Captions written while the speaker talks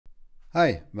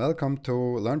Hi, welcome to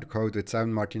Learn to Code with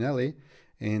Simon Martinelli.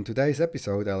 In today's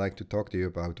episode, I'd like to talk to you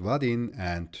about Vaadin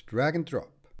and drag and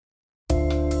drop.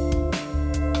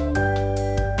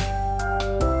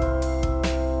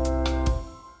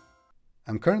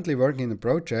 I'm currently working in a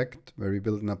project where we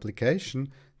build an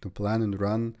application to plan and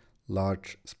run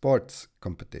large sports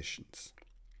competitions.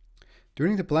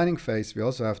 During the planning phase, we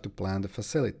also have to plan the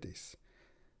facilities.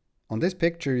 On this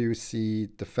picture, you see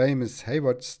the famous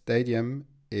Hayward Stadium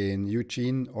in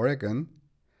Eugene, Oregon.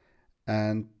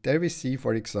 And there we see,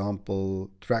 for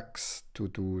example, tracks to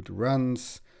do the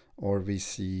runs, or we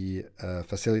see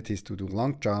facilities to do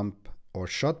long jump or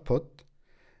shot put.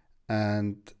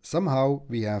 And somehow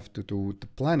we have to do the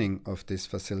planning of this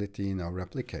facility in our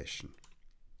application.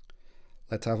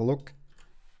 Let's have a look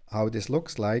how this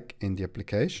looks like in the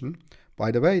application.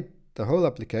 By the way, the whole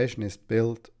application is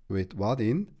built with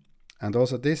Vaadin. And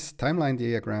also this timeline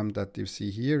diagram that you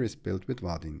see here is built with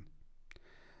Vaadin.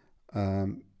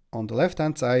 On the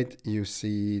left-hand side, you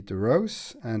see the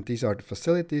rows, and these are the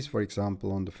facilities. For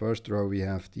example, on the first row, we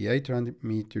have the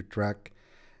 800-meter track,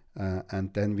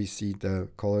 and then we see the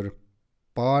color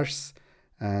bars,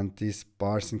 and these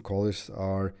bars and colors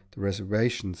are the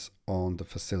reservations on the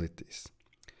facilities.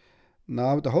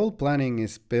 Now, the whole planning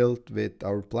is built with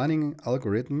our planning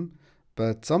algorithm,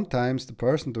 but sometimes the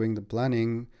person doing the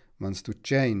planning wants to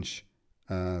change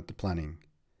the planning.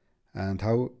 And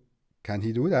how can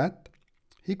he do that?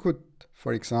 He could,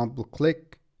 for example,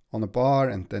 click on a bar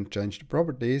and then change the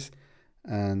properties,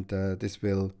 and this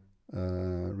will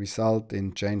result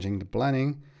in changing the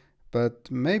planning.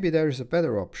 But maybe there is a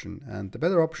better option, and the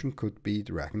better option could be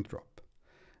drag and drop.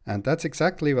 And that's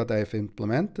exactly what I've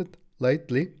implemented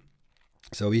lately.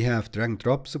 So we have drag and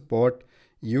drop support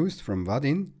used from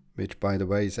Vaadin, which by the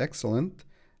way is excellent.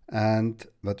 And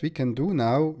what we can do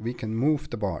now, we can move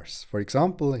the bars. For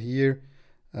example, here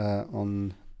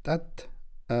on that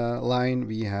line,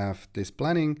 we have this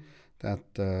planning that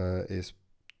is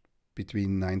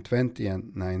between 9:20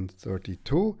 and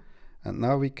 9:32. And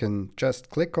now we can just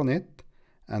click on it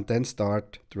and then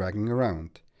start dragging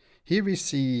around. Here we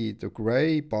see the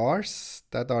gray bars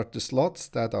that are the slots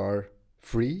that are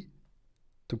free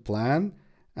to plan.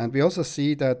 And we also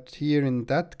see that here in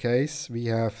that case, we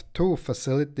have two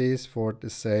facilities for the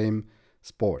same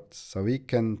sports. So we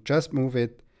can just move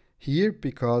it here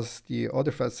because the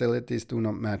other facilities do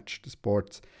not match the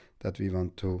sports that we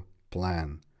want to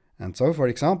plan. And so, for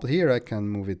example, here I can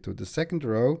move it to the second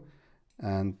row.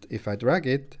 And if I drag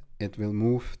it, it will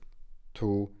move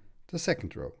to the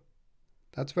second row.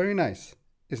 That's very nice,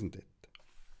 isn't it?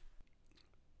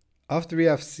 After we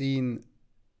have seen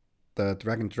the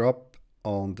drag and drop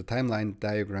on the timeline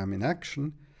diagram in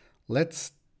action,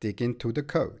 let's dig into the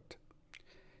code.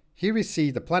 Here we see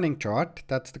the planning chart.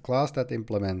 That's the class that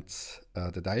implements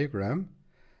the diagram.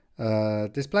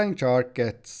 This planning chart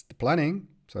gets the planning,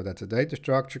 so that's a data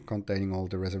structure containing all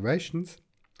the reservations.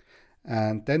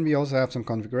 And then we also have some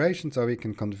configuration, so we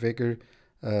can configure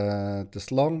the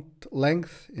slot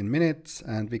length in minutes,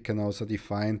 and we can also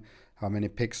define how many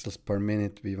pixels per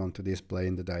minute we want to display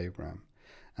in the diagram.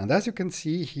 And as you can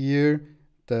see here,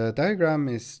 the diagram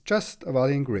is just a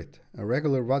Vaadin grid, a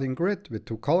regular Vaadin grid with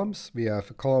two columns. We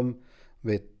have a column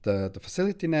with the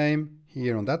facility name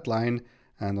here on that line,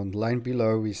 and on the line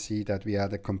below we see that we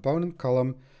add a component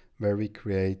column where we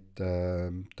create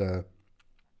the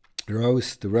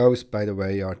rows. The rows, by the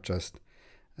way, are just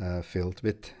filled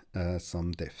with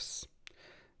some diffs.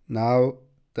 Now,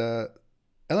 the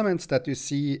elements that you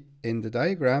see in the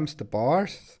diagrams, the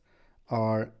bars,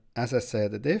 are, as I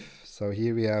said, a diff. So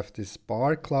here we have this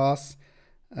bar class,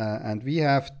 and we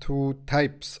have two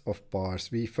types of bars.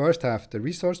 We first have the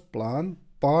resource plan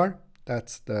bar,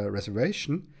 that's the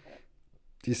reservation.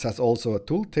 This has also a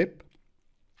tooltip.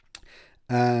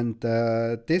 And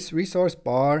this resource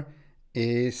bar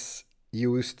is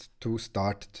used to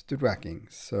start the dragging.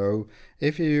 So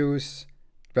if you use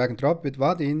drag and drop with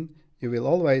Vaadin, you will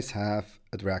always have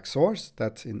a drag source.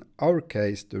 That's in our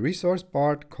case the resource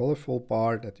bar, the colorful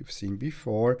bar that you've seen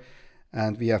before.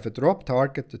 And we have a drop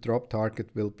target. The drop target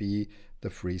will be the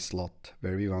free slot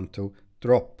where we want to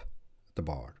drop the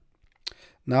bar.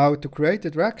 Now, to create the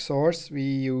drag source, we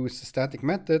use a static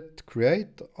method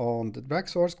create on the drag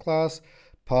source class,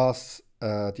 pass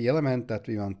the element that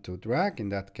we want to drag, in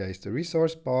that case the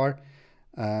resource bar.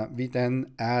 We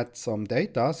then add some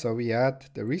data, so we add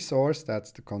the resource,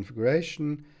 that's the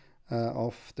configuration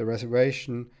of the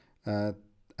reservation,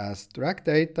 as drag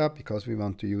data, because we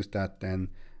want to use that then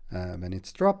when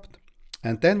it's dropped.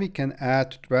 And then we can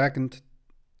add drag and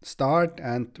start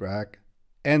and drag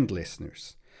end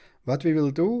listeners. What we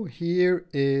will do here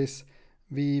is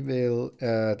we will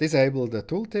disable the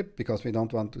tooltip because we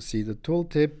don't want to see the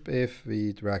tooltip if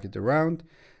we drag it around.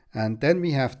 And then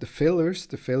we have the fillers.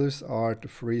 The fillers are the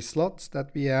free slots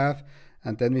that we have.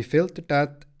 And then we filter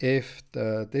that if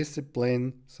the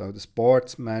discipline, so the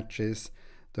sports, matches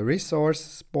the resource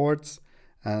sports.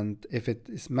 And if it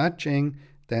is matching,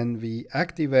 then we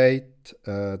activate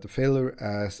the filler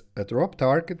as a drop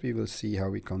target. We will see how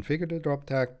we configure the drop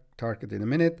target in a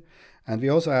minute. And we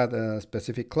also add a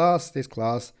specific class. This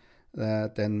class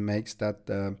then makes that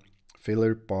the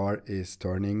filler bar is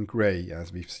turning gray,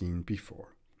 as we've seen before.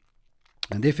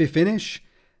 And if we finish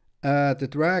the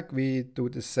drag, we do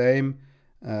the same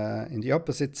in the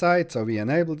opposite side. So we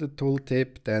enable the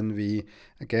tooltip, then we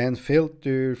again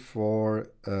filter for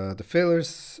the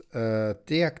fillers,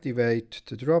 deactivate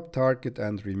the drop target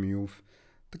and remove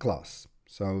the class.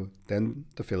 So then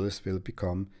the fillers will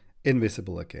become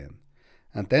invisible again.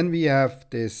 And then we have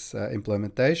this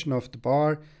implementation of the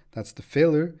bar, that's the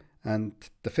filler. And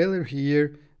the filler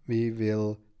here, we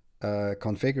will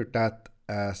configure that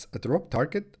as a drop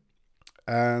target.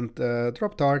 And the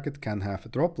drop target can have a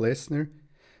drop listener.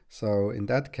 So in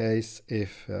that case,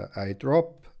 if I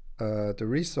drop the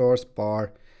resource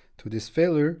bar to this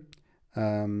filler,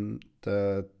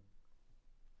 the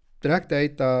drag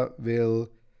data will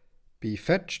be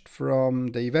fetched from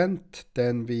the event.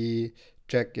 Then we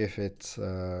check if it's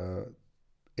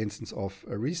instance of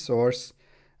a resource,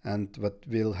 and what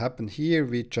will happen here,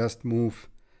 we just move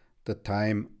the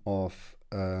time of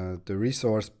the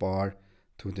resource bar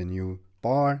to the new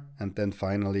bar, and then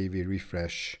finally we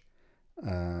refresh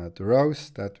the rows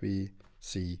that we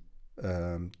see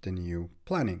the new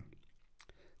planning.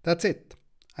 That's it.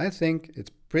 I think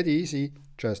it's pretty easy.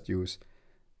 Just use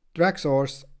drag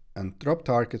source and drop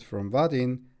target from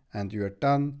Vaadin and you are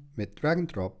done with drag and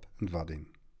drop and Vaadin.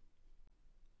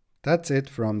 That's it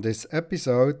from this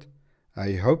episode.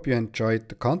 I hope you enjoyed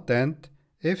the content.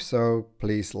 If so,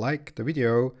 please like the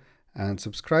video and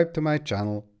subscribe to my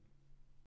channel